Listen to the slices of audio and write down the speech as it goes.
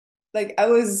like I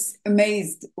was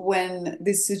amazed when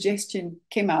this suggestion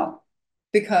came out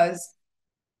because,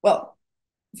 well,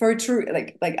 for true,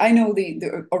 like I know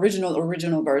the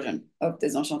original version of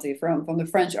Désenchantée from the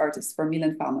French artist, from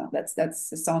Mylène Farmer.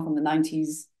 That's a song from the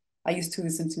 90s. I used to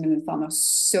listen to Mylène Farmer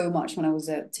so much when I was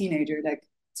a teenager. Like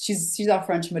she's our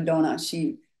French Madonna.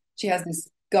 She has this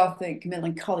gothic,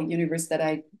 melancholic universe that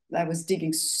I was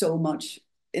digging so much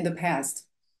in the past.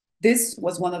 This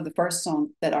was one of the first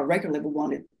songs that our record label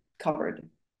wanted covered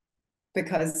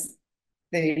because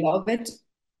they love it,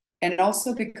 and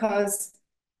also because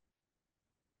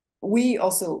we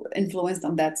also influenced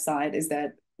on that side, is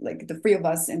that like the three of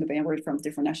us in the band were from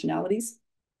different nationalities,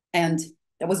 and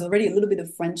there was already a little bit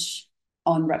of French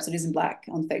on Rhapsodies in Black,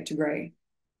 on Fade to Grey,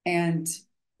 and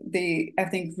they, I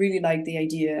think, really like the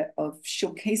idea of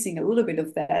showcasing a little bit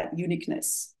of that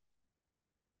uniqueness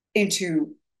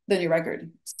into the new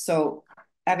record. So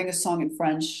having a song in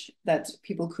French that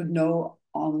people could know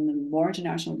on a more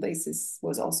international basis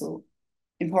was also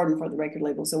important for the record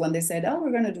label. So when they said, "Oh,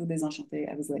 we're gonna do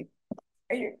Désenchantée," I was like,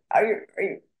 "Are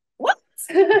you what?"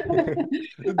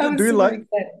 I Do was you super like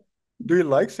excited. do you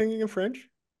like singing in French?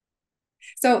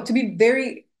 So to be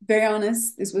very, very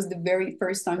honest, this was the very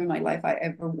first time in my life I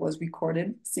ever was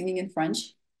recorded singing in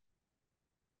French.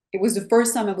 It was the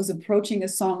first time I was approaching a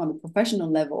song on a professional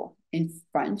level in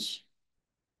French.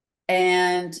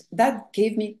 And that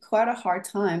gave me quite a hard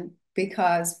time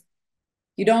because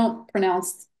you don't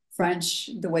pronounce French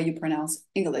the way you pronounce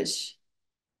English.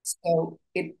 So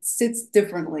it sits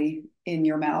differently in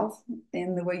your mouth,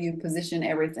 in the way you position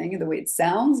everything, the way it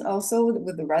sounds, also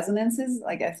with the resonances.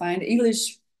 Like I find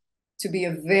English to be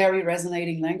a very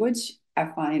resonating language. I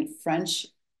find French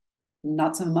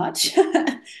not so much.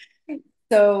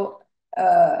 So,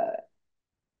 uh,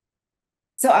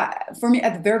 for me,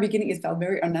 at the very beginning, it felt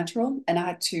very unnatural, and I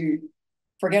had to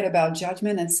forget about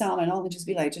judgment and sound and all, and just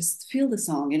be like, just feel the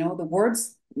song. The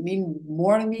words mean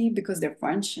more to me because they're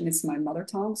French and it's my mother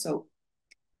tongue. So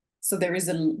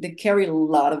they carry a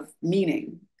lot of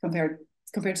meaning compared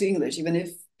to English, even if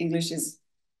English is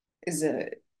a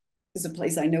is a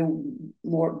place I know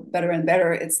more better and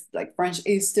better. It's like French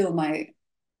is still my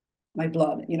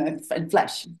blood, and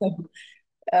flesh. So,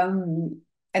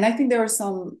 and I think there are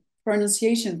some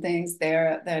pronunciation things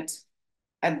there that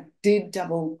I did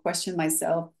double question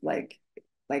myself, like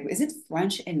is it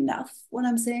French enough what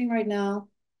I'm saying right now,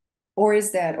 or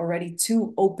is that already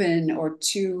too open or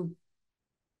too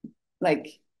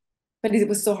like? But it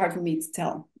was so hard for me to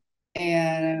tell.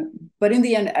 And but in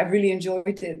the end, I really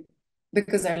enjoyed it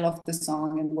because I loved the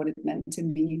song and what it meant to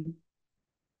me.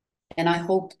 And I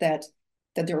hope that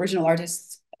the original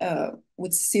artists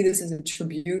would see this as a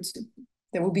tribute.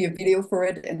 There will be a video for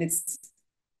it, and it's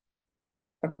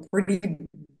a pretty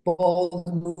bold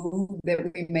move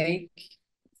that we make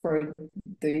for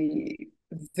the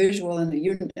visual and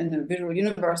the visual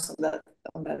universe of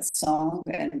that song.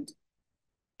 And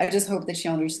I just hope that she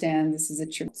understands this is a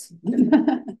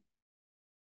tribute.